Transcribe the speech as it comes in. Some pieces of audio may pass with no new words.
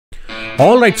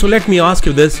Alright, so let me ask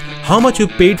you this. How much you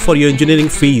paid for your engineering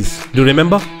fees? Do you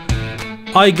remember?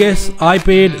 I guess I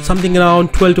paid something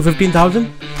around 12 to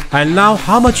 15,000. And now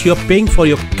how much you're paying for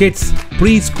your kids'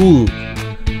 preschool?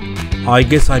 I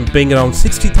guess I'm paying around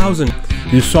 60,000.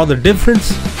 You saw the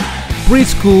difference?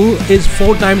 Preschool is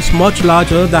 4 times much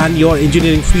larger than your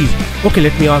engineering fees. Okay,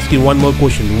 let me ask you one more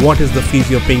question. What is the fees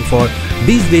you're paying for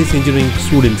these days engineering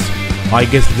students? I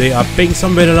guess they are paying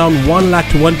somewhere around 1 lakh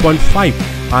to 1.5,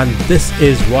 and this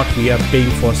is what we are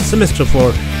paying for semester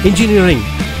for engineering.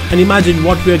 And imagine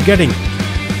what we are getting.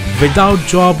 Without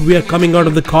job, we are coming out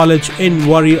of the college in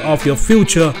worry of your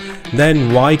future.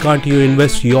 Then why can't you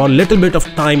invest your little bit of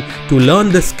time to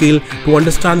learn the skill, to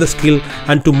understand the skill,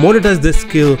 and to monetize this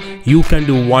skill? You can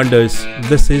do wonders.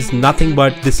 This is nothing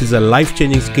but this is a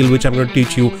life-changing skill which I'm going to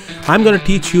teach you. I'm going to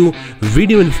teach you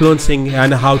video influencing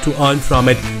and how to earn from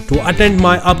it. To attend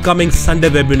my upcoming Sunday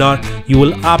webinar, you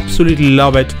will absolutely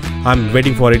love it. I'm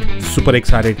waiting for it. Super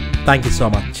excited. Thank you so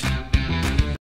much.